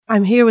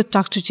I'm here with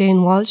Dr.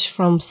 Jane Walsh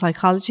from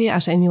Psychology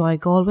at NUI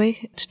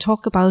Galway to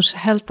talk about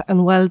health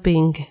and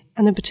well-being,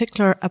 and in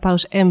particular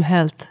about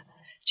mHealth.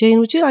 Jane,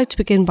 would you like to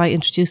begin by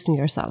introducing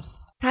yourself?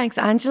 Thanks,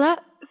 Angela.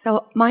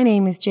 So my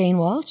name is Jane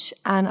Walsh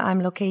and I'm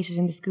located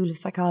in the School of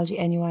Psychology,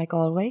 NUI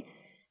Galway.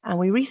 And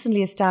we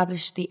recently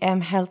established the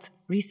mHealth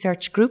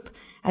Research Group,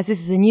 as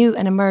this is a new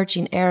and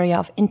emerging area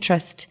of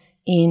interest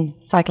in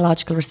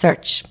psychological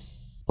research.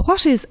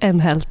 What is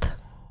mHealth?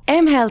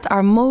 mHealth,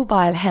 or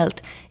mobile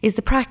health, is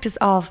the practice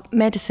of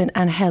medicine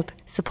and health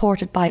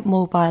supported by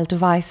mobile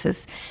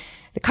devices.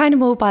 The kind of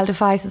mobile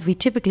devices we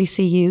typically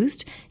see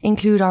used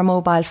include our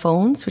mobile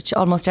phones, which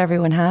almost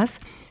everyone has,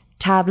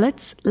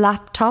 tablets,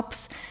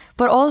 laptops,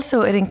 but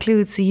also it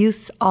includes the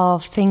use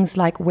of things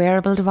like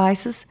wearable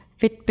devices,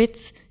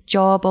 Fitbits,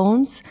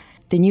 Jawbones.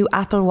 The new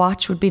Apple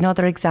Watch would be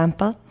another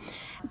example.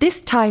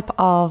 This type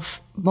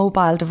of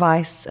mobile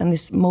device and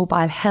this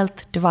mobile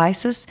health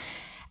devices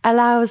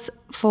allows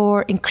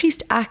for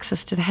increased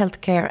access to the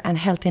healthcare and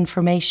health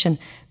information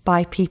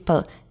by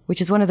people, which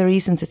is one of the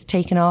reasons it's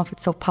taken off,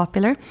 it's so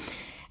popular.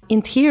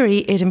 In theory,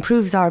 it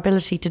improves our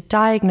ability to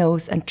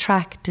diagnose and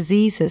track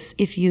diseases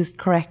if used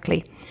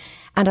correctly,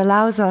 and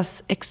allows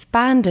us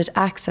expanded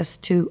access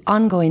to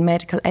ongoing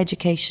medical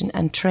education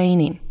and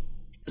training.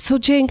 So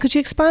Jane, could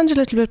you expand a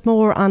little bit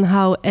more on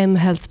how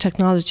mHealth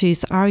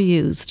technologies are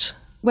used?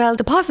 Well,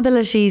 the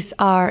possibilities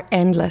are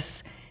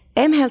endless.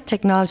 mHealth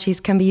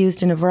technologies can be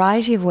used in a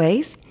variety of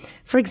ways.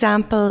 For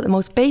example, the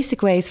most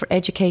basic ways for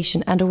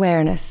education and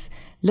awareness,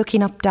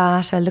 looking up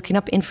data, looking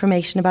up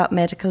information about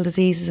medical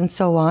diseases and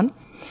so on.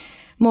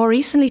 More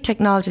recently,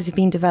 technologies have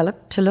been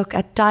developed to look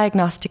at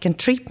diagnostic and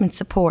treatment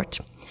support.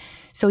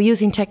 So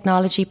using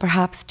technology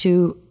perhaps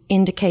to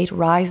indicate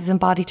rises in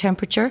body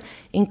temperature,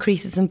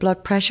 increases in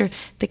blood pressure,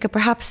 they could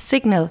perhaps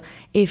signal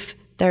if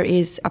there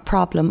is a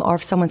problem or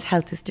if someone's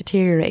health is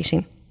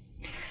deteriorating.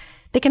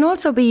 They can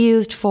also be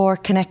used for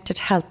connected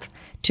health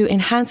to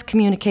enhance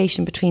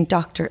communication between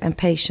doctor and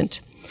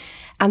patient.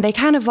 And they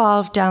can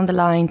evolve down the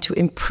line to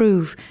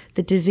improve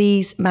the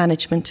disease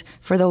management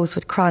for those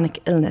with chronic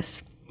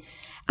illness.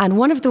 And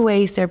one of the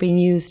ways they're being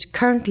used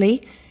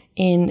currently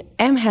in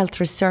mHealth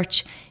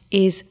research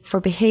is for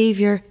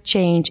behaviour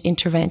change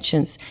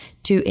interventions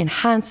to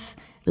enhance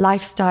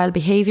lifestyle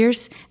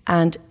behaviours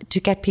and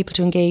to get people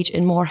to engage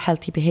in more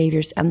healthy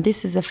behaviours. And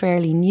this is a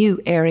fairly new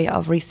area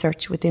of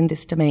research within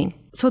this domain.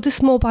 So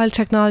this mobile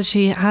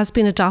technology has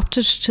been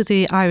adopted to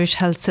the Irish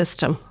health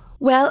system?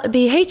 Well,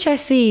 the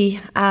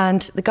HSE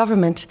and the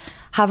government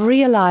have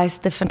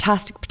realised the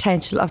fantastic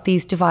potential of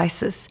these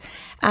devices.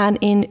 And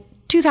in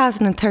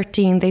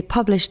 2013, they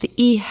published the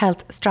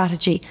eHealth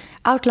strategy,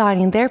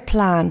 outlining their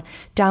plan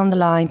down the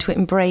line to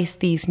embrace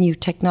these new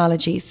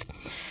technologies.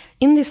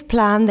 In this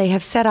plan, they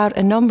have set out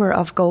a number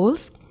of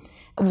goals.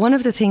 One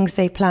of the things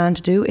they plan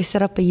to do is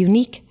set up a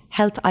unique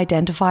health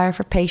identifier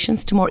for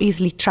patients to more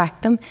easily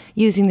track them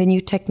using the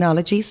new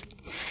technologies.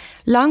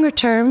 Longer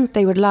term,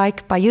 they would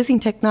like, by using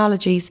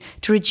technologies,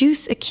 to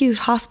reduce acute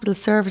hospital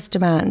service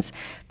demands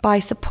by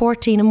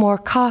supporting a more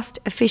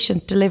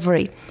cost-efficient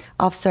delivery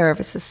of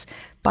services,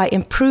 by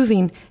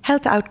improving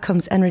health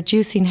outcomes and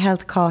reducing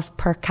health costs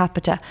per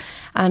capita.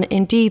 And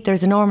indeed,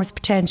 there's enormous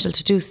potential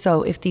to do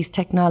so if these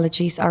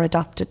technologies are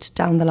adopted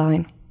down the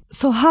line.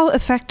 So how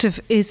effective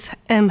is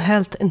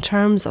mHealth in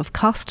terms of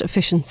cost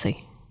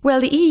efficiency?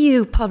 Well, the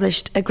EU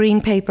published a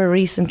green paper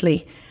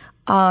recently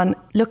on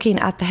looking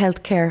at the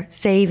healthcare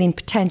saving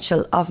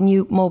potential of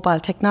new mobile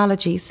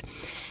technologies.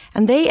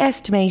 And they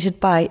estimated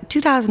by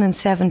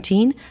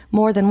 2017,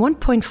 more than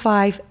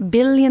 1.5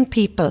 billion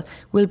people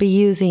will be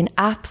using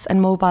apps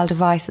and mobile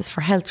devices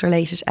for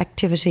health-related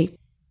activity.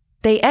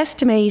 They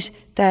estimate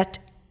that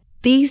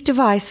these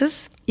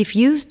devices, if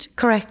used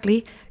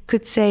correctly,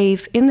 could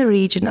save in the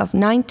region of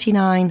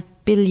 €99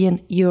 billion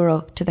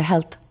to the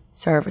health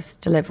service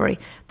delivery.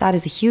 That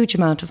is a huge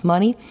amount of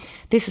money.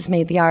 This has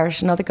made the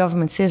Irish and other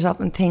governments sit up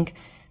and think,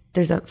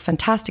 there's a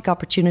fantastic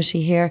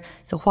opportunity here,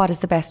 so what is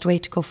the best way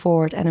to go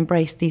forward and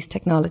embrace these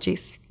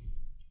technologies?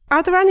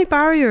 Are there any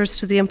barriers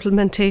to the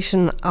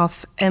implementation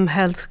of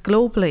mHealth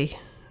globally?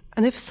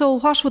 And if so,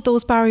 what would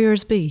those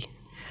barriers be?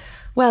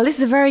 Well, this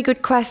is a very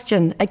good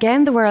question.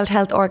 Again, the World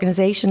Health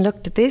Organization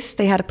looked at this.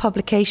 They had a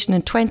publication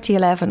in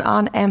 2011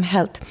 on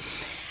mHealth.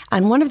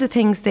 And one of the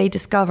things they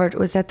discovered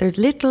was that there's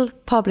little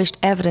published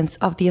evidence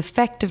of the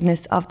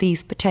effectiveness of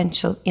these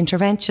potential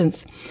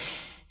interventions.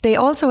 They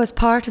also, as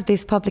part of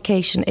this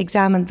publication,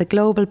 examined the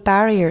global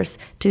barriers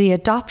to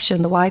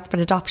the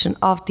widespread adoption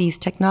of these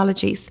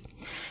technologies.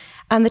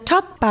 And the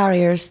top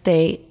barriers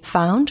they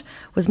found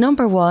was,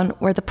 number one,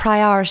 were the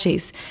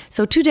priorities.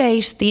 So to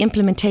date, the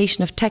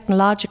implementation of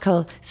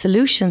technological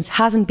solutions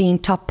hasn't been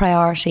top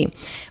priority.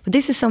 But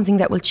this is something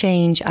that will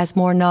change as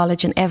more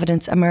knowledge and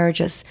evidence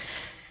emerges.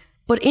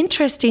 But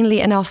interestingly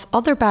enough,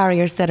 other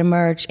barriers that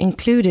emerged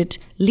included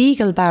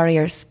legal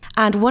barriers.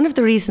 And one of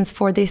the reasons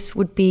for this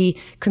would be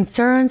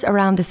concerns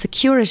around the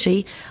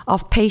security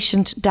of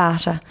patient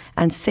data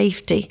and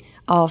safety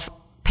of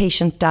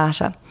patient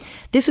data.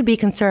 This would be a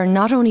concern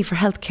not only for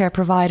healthcare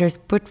providers,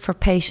 but for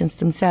patients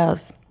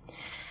themselves.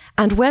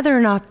 And whether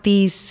or not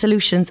these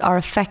solutions are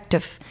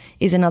effective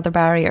is another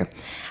barrier.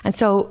 And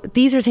so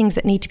these are things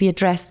that need to be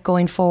addressed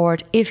going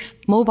forward if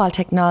mobile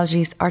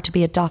technologies are to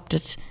be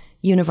adopted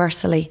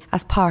universally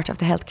as part of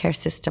the healthcare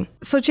system.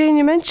 So Jane,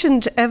 you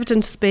mentioned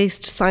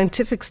evidence-based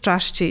scientific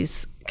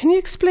strategies. Can you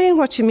explain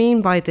what you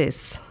mean by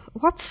this?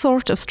 What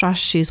sort of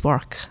strategies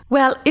work?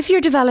 Well, if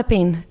you're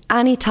developing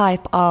any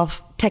type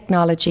of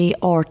technology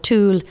or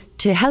tool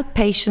to help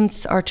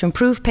patients or to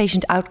improve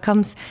patient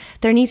outcomes,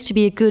 there needs to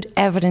be a good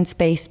evidence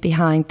base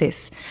behind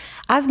this.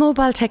 As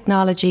mobile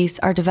technologies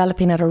are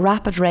developing at a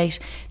rapid rate,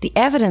 the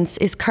evidence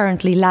is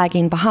currently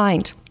lagging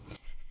behind.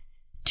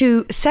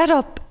 To set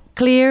up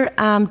clear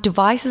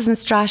devices and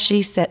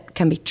strategies that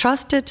can be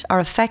trusted, are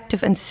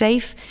effective and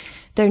safe,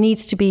 there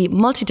needs to be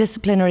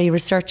multidisciplinary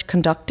research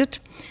conducted.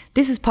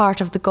 This is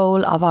part of the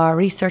goal of our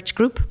research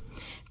group.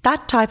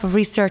 That type of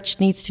research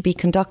needs to be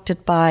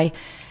conducted by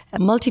a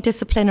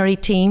multidisciplinary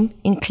team,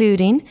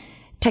 including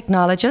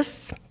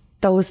technologists,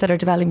 those that are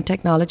developing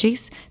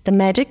technologies, the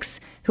medics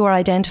who are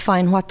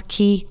identifying what the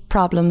key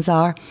problems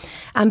are,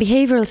 and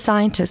behavioural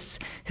scientists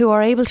who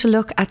are able to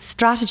look at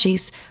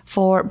strategies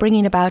for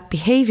bringing about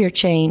behaviour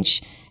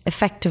change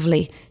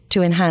effectively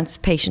to enhance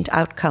patient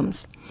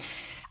outcomes.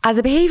 As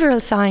a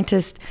behavioural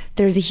scientist,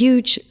 there's a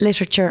huge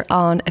literature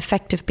on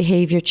effective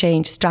behaviour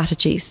change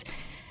strategies.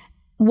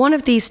 One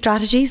of these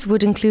strategies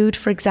would include,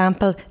 for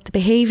example, the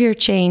behaviour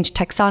change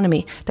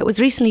taxonomy that was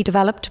recently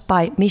developed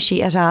by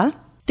Mishi et al.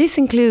 This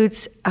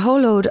includes a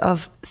whole load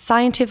of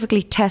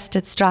scientifically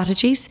tested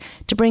strategies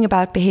to bring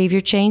about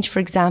behaviour change, for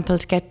example,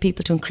 to get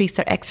people to increase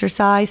their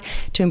exercise,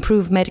 to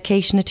improve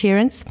medication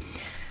adherence.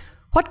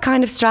 What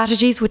kind of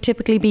strategies would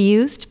typically be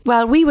used?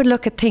 Well, we would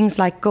look at things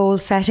like goal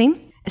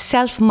setting,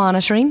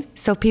 self-monitoring,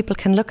 so people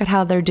can look at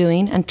how they're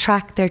doing and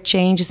track their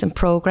changes and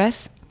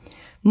progress,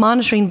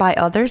 monitoring by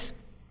others,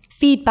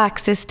 feedback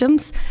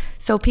systems,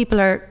 so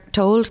people are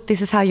told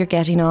this is how you're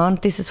getting on,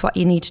 this is what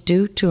you need to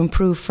do to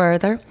improve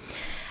further.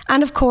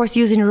 And of course,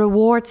 using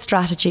reward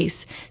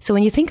strategies. So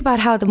when you think about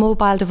how the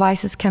mobile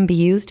devices can be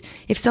used,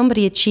 if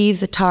somebody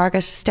achieves a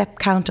target step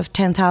count of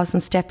 10,000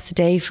 steps a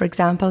day, for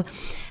example,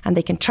 and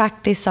they can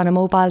track this on a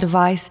mobile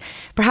device,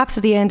 perhaps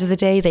at the end of the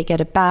day they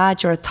get a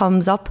badge or a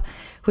thumbs up,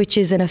 which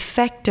is an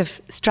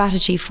effective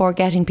strategy for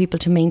getting people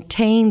to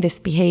maintain this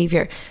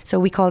behaviour. So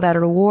we call that a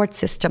reward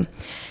system.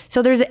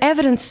 So there's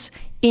evidence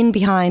in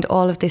behind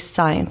all of this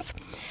science.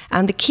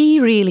 And the key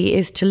really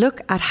is to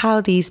look at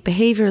how these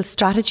behavioural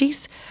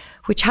strategies,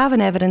 which have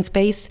an evidence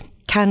base,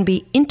 can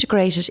be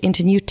integrated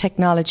into new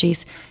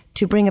technologies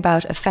to bring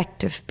about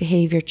effective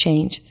behaviour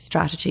change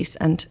strategies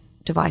and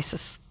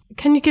devices.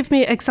 Can you give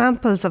me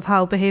examples of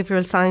how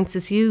behavioural science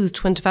is used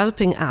when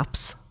developing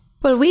apps?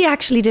 Well, we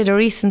actually did a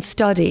recent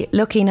study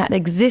looking at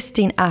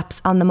existing apps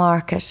on the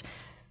market.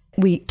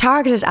 We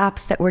targeted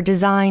apps that were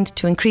designed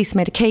to increase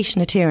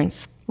medication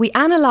adherence. We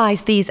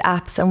analysed these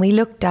apps and we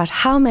looked at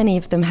how many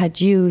of them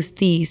had used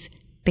these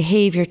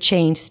behaviour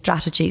change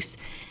strategies.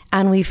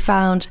 And we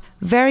found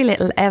very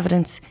little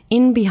evidence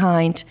in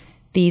behind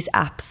these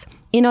apps.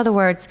 In other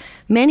words,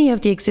 many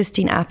of the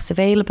existing apps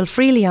available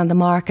freely on the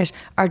market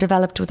are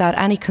developed without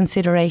any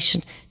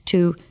consideration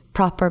to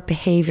proper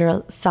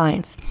behavioural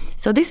science.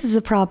 So this is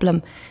a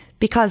problem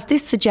because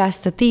this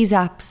suggests that these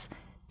apps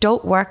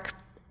don't work.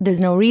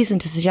 There's no reason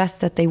to suggest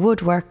that they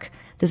would work.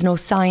 There's no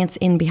science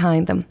in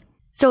behind them.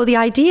 So the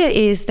idea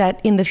is that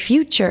in the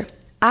future,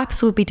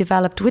 apps will be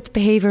developed with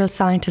behavioural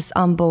scientists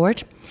on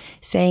board,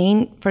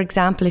 saying, for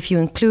example, if you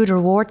include a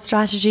reward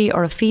strategy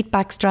or a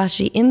feedback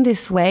strategy in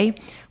this way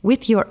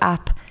with your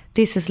app,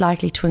 this is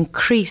likely to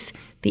increase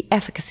the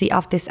efficacy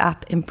of this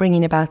app in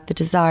bringing about the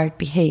desired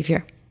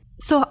behaviour.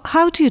 So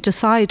how do you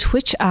decide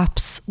which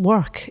apps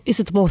work? Is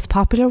it the most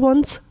popular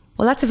ones?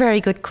 Well, that's a very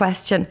good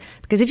question,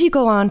 because if you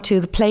go on to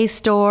the Play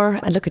Store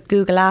and look at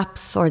Google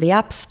Apps or the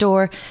App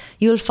Store,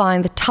 you'll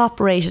find the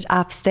top-rated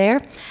apps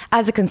there.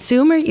 As a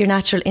consumer, your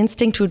natural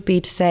instinct would be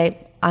to say,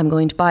 I'm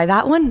going to buy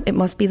that one, it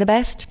must be the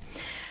best.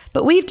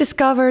 But we've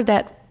discovered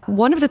that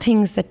one of the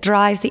things that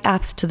drives the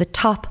apps to the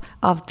top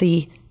of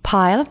the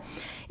pile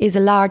is a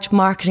large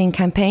marketing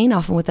campaign,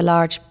 often with a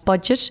large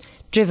budget,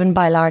 driven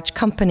by large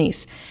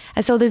companies.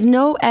 And so there's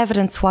no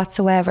evidence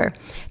whatsoever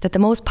that the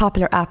most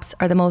popular apps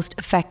are the most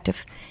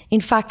effective.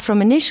 In fact,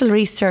 from initial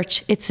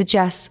research, it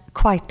suggests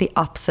quite the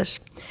opposite.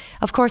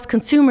 Of course,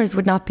 consumers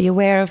would not be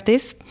aware of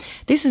this.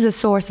 This is a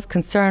source of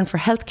concern for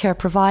healthcare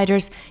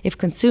providers if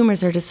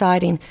consumers are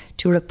deciding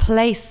to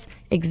replace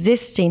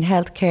existing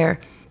healthcare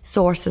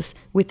sources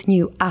with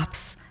new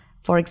apps,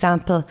 for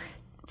example,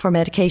 for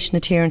medication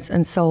adherence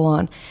and so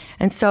on.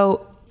 And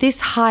so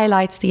this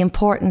highlights the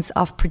importance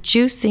of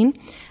producing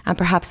and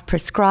perhaps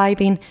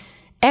prescribing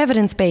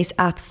evidence-based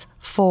apps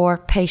for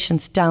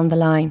patients down the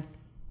line.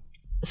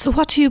 So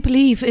what do you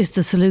believe is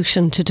the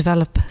solution to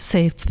develop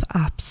safe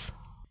apps?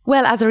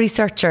 Well, as a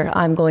researcher,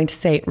 I'm going to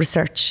say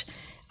research.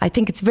 I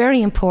think it's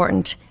very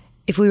important.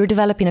 If we were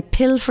developing a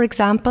pill, for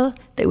example,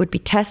 that would be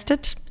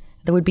tested,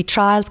 there would be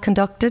trials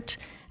conducted,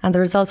 and the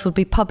results would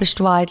be published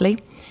widely,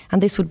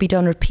 and this would be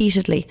done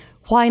repeatedly.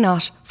 Why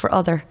not for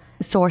other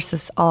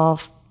sources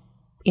of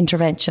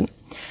intervention.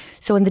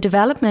 So in the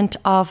development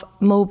of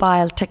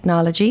mobile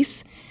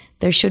technologies,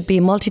 there should be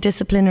a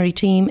multidisciplinary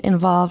team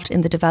involved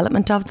in the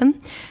development of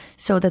them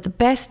so that the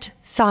best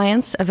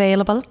science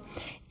available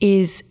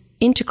is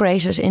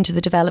integrated into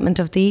the development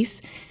of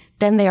these.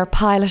 Then they are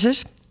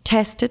piloted,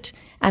 tested,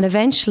 and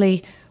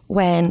eventually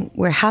when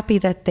we're happy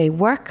that they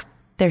work,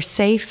 they're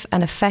safe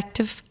and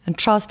effective and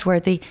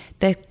trustworthy,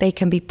 that they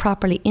can be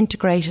properly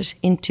integrated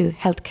into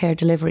healthcare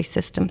delivery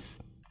systems.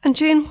 And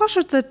Jane, what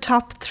are the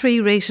top 3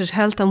 rated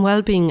health and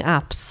wellbeing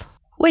apps?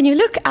 When you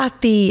look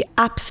at the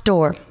App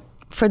Store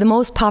for the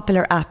most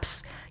popular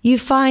apps, you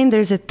find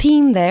there's a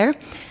theme there.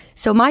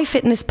 So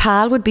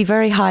MyFitnessPal would be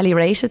very highly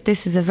rated.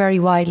 This is a very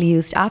widely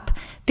used app.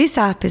 This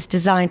app is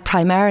designed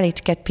primarily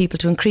to get people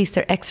to increase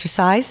their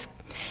exercise.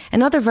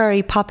 Another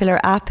very popular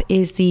app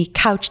is the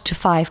Couch to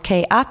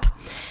 5K app.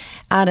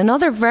 And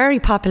another very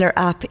popular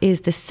app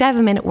is the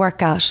 7-minute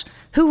workout.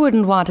 Who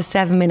wouldn't want a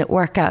 7-minute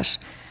workout?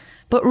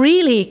 But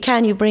really,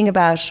 can you bring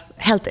about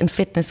health and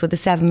fitness with a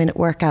 7-minute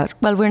workout?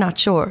 Well, we're not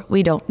sure.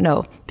 We don't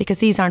know because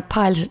these aren't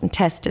piloted and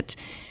tested.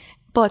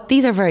 But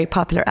these are very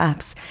popular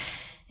apps.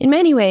 In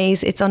many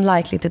ways, it's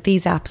unlikely that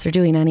these apps are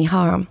doing any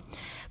harm.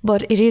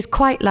 But it is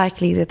quite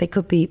likely that they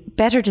could be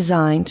better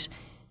designed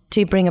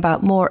to bring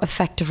about more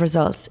effective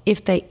results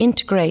if they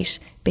integrate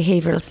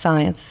behavioural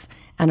science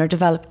and are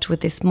developed with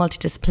this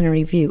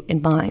multidisciplinary view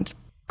in mind.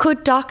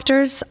 Could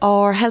doctors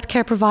or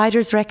healthcare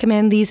providers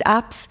recommend these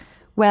apps?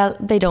 Well,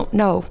 they don't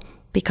know,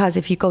 because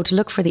if you go to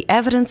look for the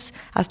evidence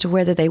as to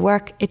whether they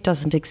work, it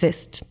doesn't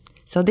exist.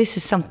 So this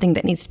is something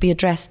that needs to be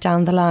addressed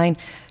down the line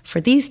for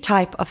these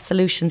type of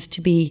solutions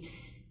to be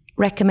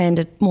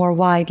recommended more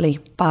widely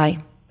by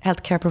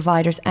healthcare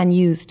providers and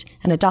used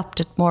and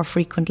adopted more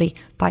frequently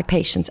by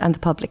patients and the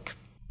public.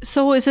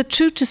 So is it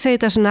true to say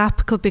that an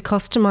app could be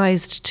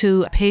customised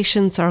to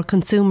patients' or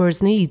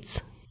consumers'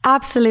 needs?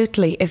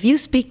 Absolutely. If you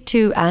speak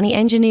to any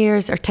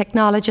engineers or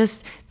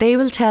technologists, they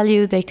will tell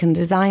you they can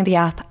design the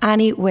app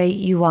any way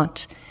you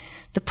want.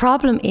 The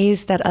problem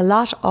is that a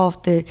lot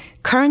of the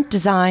current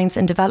designs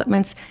and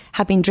developments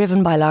have been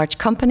driven by large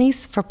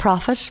companies for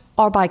profit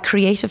or by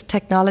creative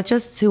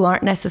technologists who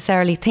aren't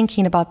necessarily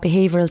thinking about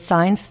behavioural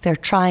science. They're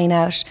trying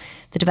out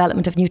the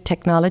development of new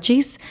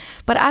technologies.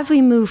 But as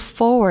we move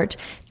forward,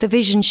 the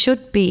vision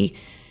should be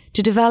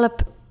to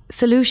develop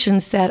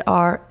solutions that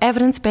are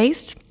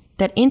evidence-based,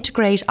 that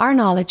integrate our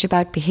knowledge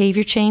about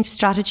behaviour change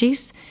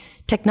strategies.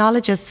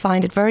 Technologists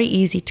find it very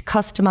easy to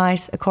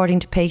customise according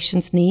to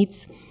patients'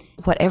 needs,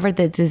 whatever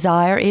the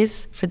desire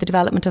is for the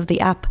development of the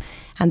app.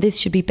 And this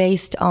should be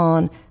based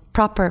on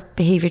proper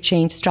behaviour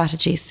change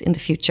strategies in the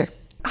future.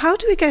 How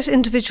do we get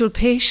individual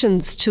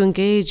patients to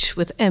engage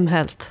with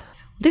mHealth?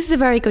 This is a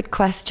very good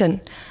question.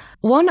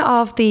 One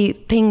of the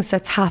things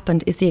that's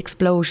happened is the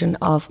explosion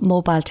of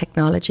mobile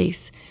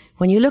technologies.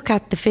 When you look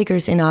at the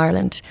figures in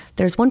Ireland,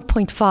 there's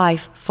 1.5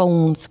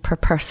 phones per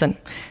person.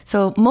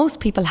 So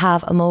most people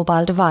have a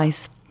mobile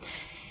device.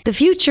 The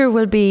future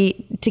will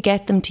be to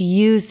get them to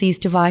use these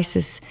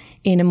devices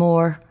in a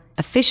more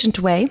efficient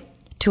way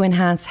to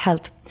enhance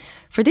health.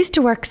 For this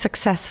to work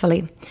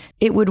successfully,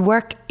 it would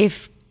work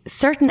if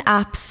certain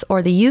apps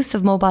or the use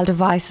of mobile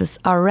devices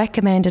are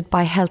recommended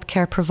by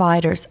healthcare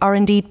providers or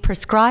indeed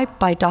prescribed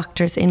by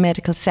doctors in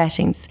medical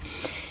settings,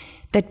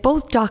 that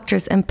both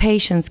doctors and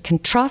patients can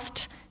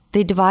trust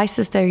the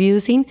devices they're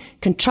using,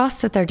 can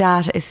trust that their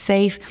data is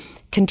safe,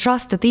 can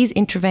trust that these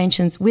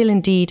interventions will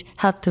indeed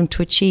help them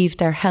to achieve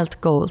their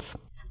health goals.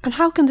 And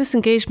how can this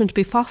engagement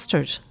be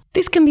fostered?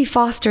 This can be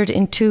fostered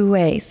in 2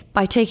 ways,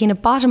 by taking a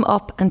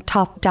bottom-up and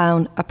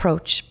top-down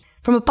approach.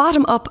 From a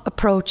bottom-up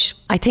approach,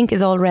 I think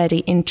is already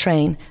in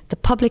train. The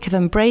public have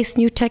embraced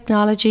new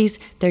technologies,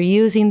 they're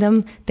using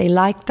them, they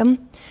like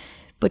them.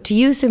 But to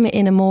use them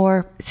in a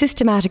more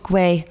systematic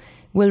way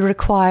will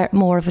require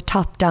more of a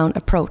top-down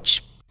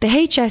approach. The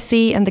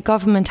HSE and the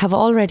government have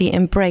already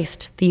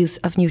embraced the use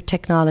of new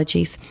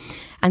technologies,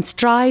 and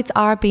strides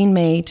are being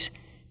made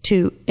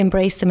to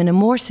embrace them in a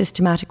more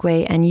systematic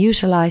way and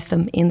utilise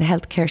them in the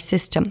healthcare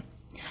system.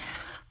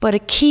 But a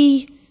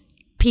key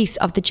piece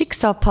of the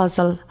jigsaw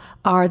puzzle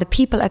are the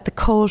people at the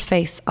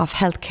coalface of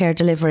healthcare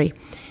delivery.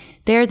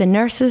 They're the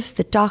nurses,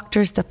 the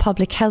doctors, the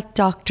public health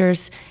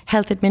doctors,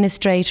 health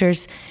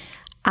administrators,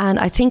 and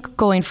I think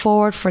going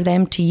forward for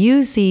them to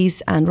use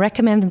these and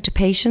recommend them to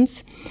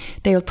patients,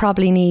 they will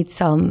probably need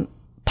some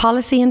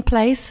policy in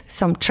place,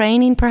 some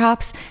training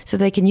perhaps, so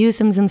they can use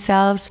them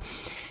themselves.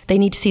 They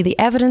need to see the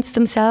evidence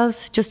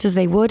themselves, just as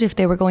they would if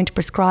they were going to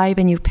prescribe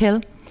a new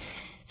pill,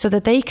 so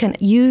that they can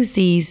use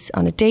these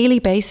on a daily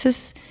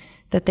basis,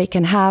 that they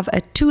can have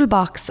a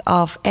toolbox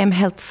of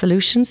mHealth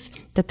solutions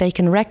that they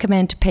can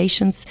recommend to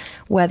patients,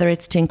 whether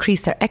it's to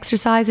increase their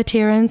exercise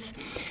adherence,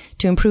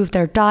 to improve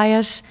their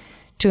diet,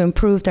 to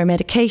improve their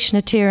medication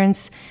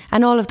adherence,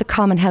 and all of the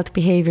common health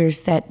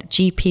behaviours that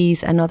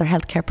GPs and other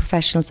healthcare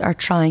professionals are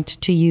trying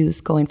to use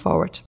going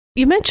forward.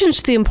 You mentioned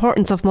the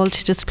importance of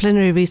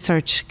multidisciplinary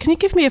research. Can you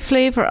give me a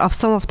flavour of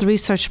some of the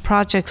research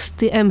projects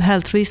the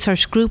mHealth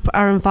Research Group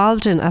are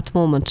involved in at the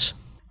moment?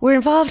 We're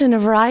involved in a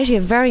variety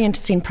of very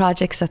interesting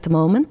projects at the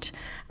moment.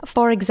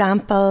 For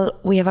example,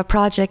 we have a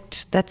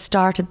project that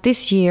started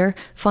this year,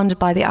 funded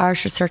by the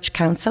Irish Research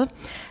Council,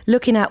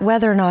 looking at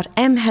whether or not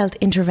mHealth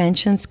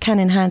interventions can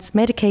enhance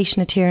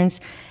medication adherence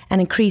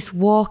and increase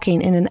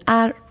walking in an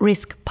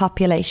at-risk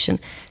population.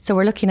 So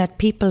we're looking at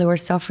people who are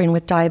suffering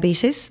with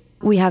diabetes.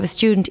 We have a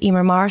student,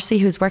 Emer Morrissey,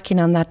 who's working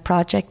on that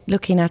project,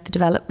 looking at the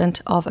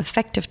development of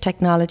effective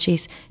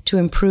technologies to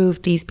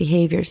improve these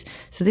behaviours.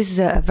 So this is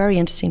a very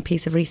interesting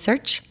piece of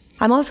research.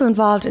 I'm also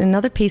involved in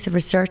another piece of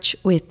research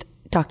with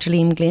Dr.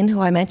 Liam Glynn, who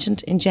I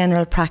mentioned, in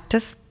general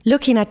practice,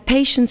 looking at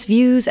patients'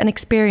 views and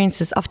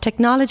experiences of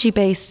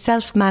technology-based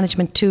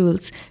self-management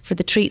tools for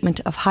the treatment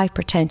of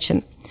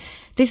hypertension.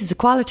 This is a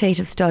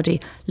qualitative study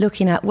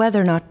looking at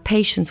whether or not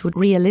patients would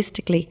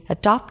realistically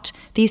adopt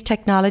these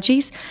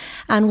technologies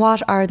and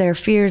what are their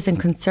fears and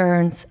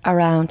concerns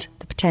around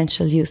the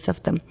potential use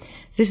of them.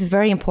 This is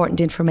very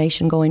important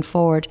information going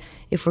forward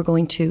if we're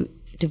going to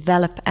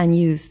develop and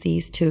use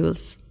these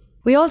tools.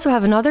 We also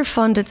have another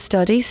funded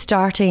study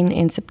starting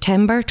in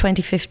September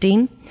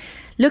 2015,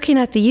 looking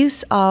at the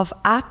use of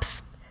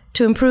apps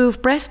to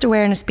improve breast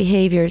awareness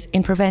behaviours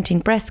in preventing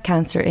breast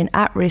cancer in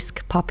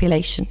at-risk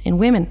population in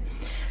women.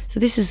 So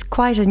this is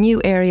quite a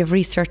new area of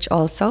research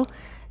also,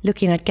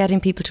 looking at getting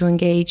people to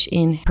engage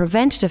in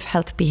preventative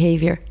health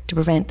behaviour to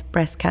prevent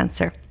breast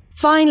cancer.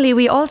 Finally,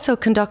 we also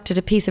conducted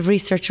a piece of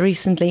research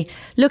recently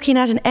looking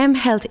at an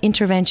mHealth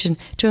intervention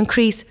to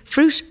increase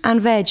fruit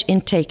and veg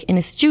intake in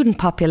a student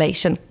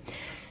population.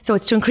 So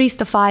it's to increase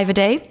the 5 a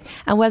day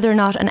and whether or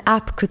not an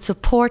app could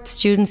support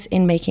students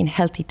in making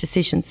healthy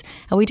decisions.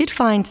 And we did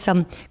find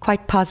some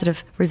quite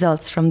positive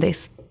results from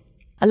this.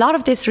 A lot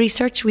of this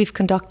research we've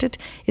conducted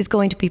is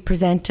going to be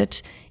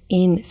presented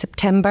in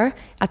September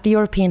at the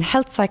European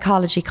Health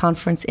Psychology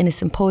Conference in a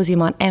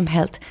symposium on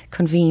mHealth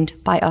convened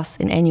by us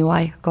in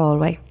NUI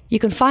Galway. You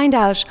can find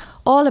out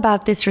all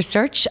about this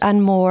research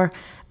and more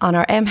on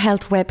our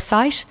mHealth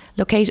website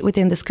located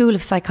within the School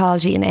of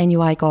Psychology in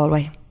NUI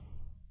Galway.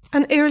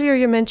 And earlier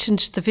you mentioned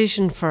the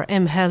vision for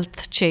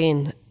mHealth,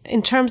 Jane.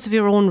 In terms of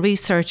your own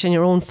research and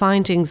your own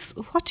findings,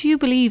 what do you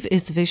believe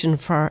is the vision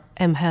for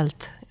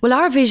mHealth? Well,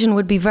 our vision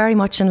would be very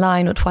much in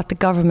line with what the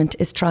government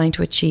is trying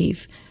to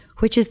achieve,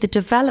 which is the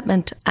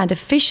development and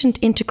efficient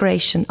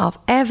integration of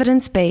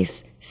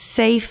evidence-based,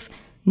 safe,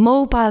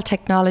 mobile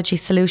technology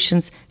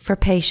solutions for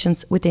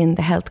patients within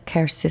the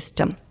healthcare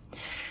system.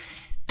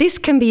 This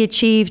can be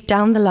achieved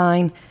down the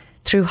line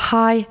through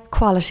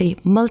high-quality,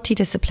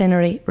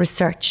 multidisciplinary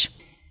research.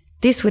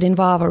 This would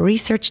involve a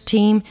research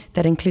team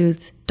that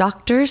includes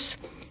doctors,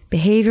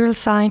 behavioural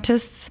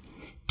scientists,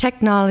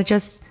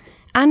 technologists,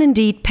 and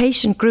indeed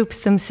patient groups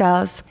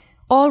themselves,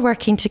 all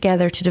working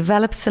together to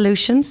develop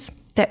solutions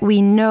that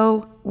we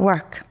know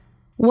work.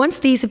 Once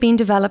these have been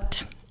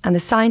developed and the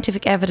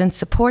scientific evidence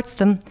supports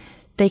them,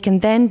 they can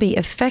then be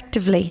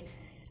effectively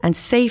and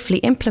safely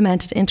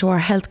implemented into our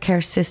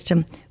healthcare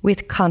system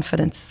with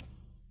confidence.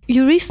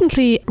 You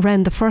recently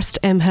ran the first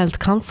mHealth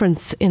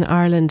conference in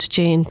Ireland,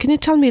 Jane. Can you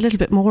tell me a little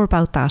bit more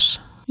about that?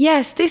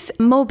 Yes, this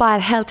mobile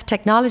health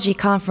technology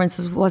conference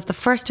was the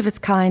first of its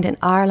kind in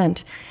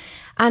Ireland.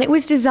 And it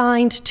was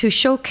designed to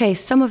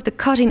showcase some of the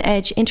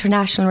cutting-edge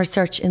international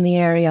research in the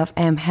area of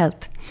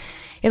mHealth.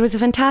 It was a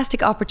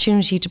fantastic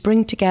opportunity to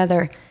bring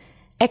together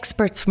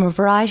experts from a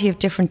variety of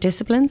different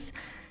disciplines.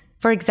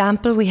 For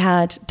example, we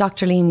had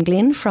Dr. Liam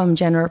Glynn from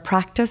General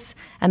Practice,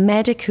 a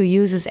medic who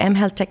uses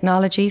mHealth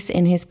technologies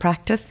in his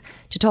practice,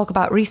 to talk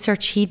about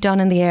research he'd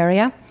done in the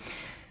area.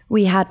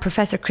 We had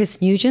Professor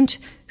Chris Nugent,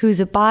 who's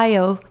a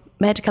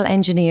biomedical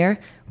engineer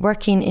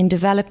working in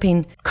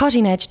developing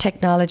cutting-edge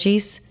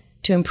technologies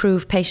to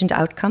improve patient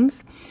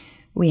outcomes.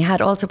 We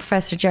had also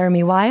Professor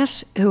Jeremy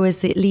Wyatt, who is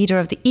the leader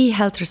of the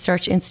eHealth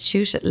Research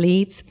Institute at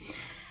Leeds,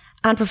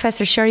 and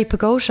Professor Sherry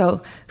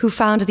Pagotto, who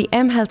founded the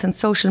mHealth and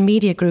Social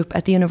Media Group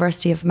at the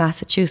University of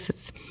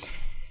Massachusetts.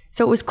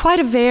 So it was quite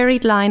a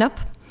varied lineup.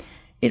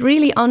 It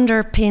really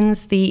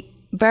underpins the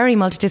very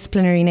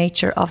multidisciplinary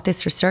nature of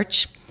this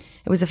research.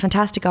 It was a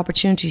fantastic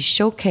opportunity to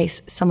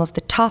showcase some of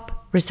the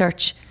top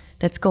research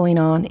that's going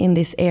on in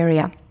this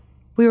area.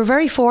 We were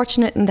very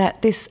fortunate in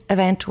that this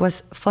event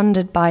was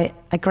funded by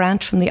a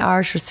grant from the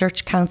Irish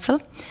Research Council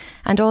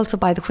and also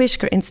by the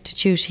Whitaker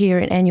Institute here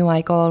in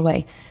NUI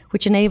Galway,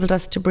 which enabled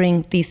us to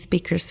bring these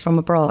speakers from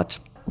abroad.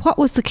 What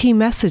was the key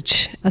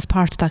message as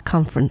part of that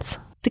conference?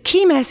 The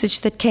key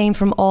message that came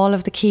from all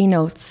of the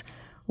keynotes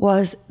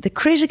was the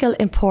critical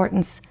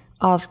importance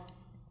of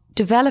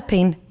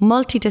developing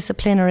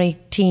multidisciplinary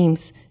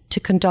teams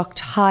to conduct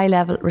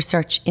high-level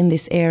research in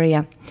this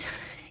area.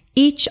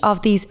 Each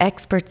of these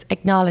experts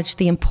acknowledged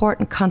the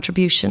important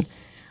contribution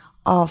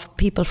of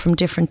people from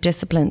different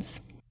disciplines.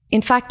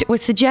 In fact, it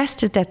was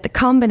suggested that the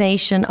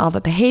combination of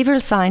a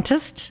behavioural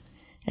scientist,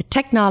 a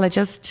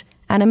technologist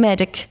and a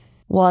medic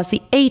was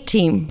the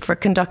A-team for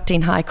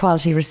conducting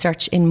high-quality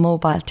research in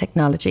mobile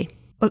technology.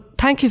 Well,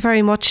 thank you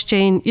very much,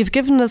 Jane. You've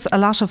given us a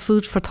lot of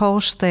food for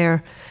thought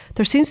there.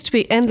 There seems to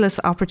be endless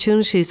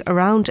opportunities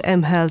around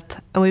mHealth,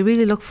 and we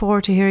really look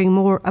forward to hearing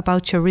more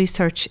about your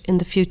research in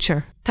the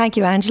future. Thank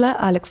you, Angela.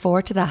 I look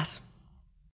forward to that.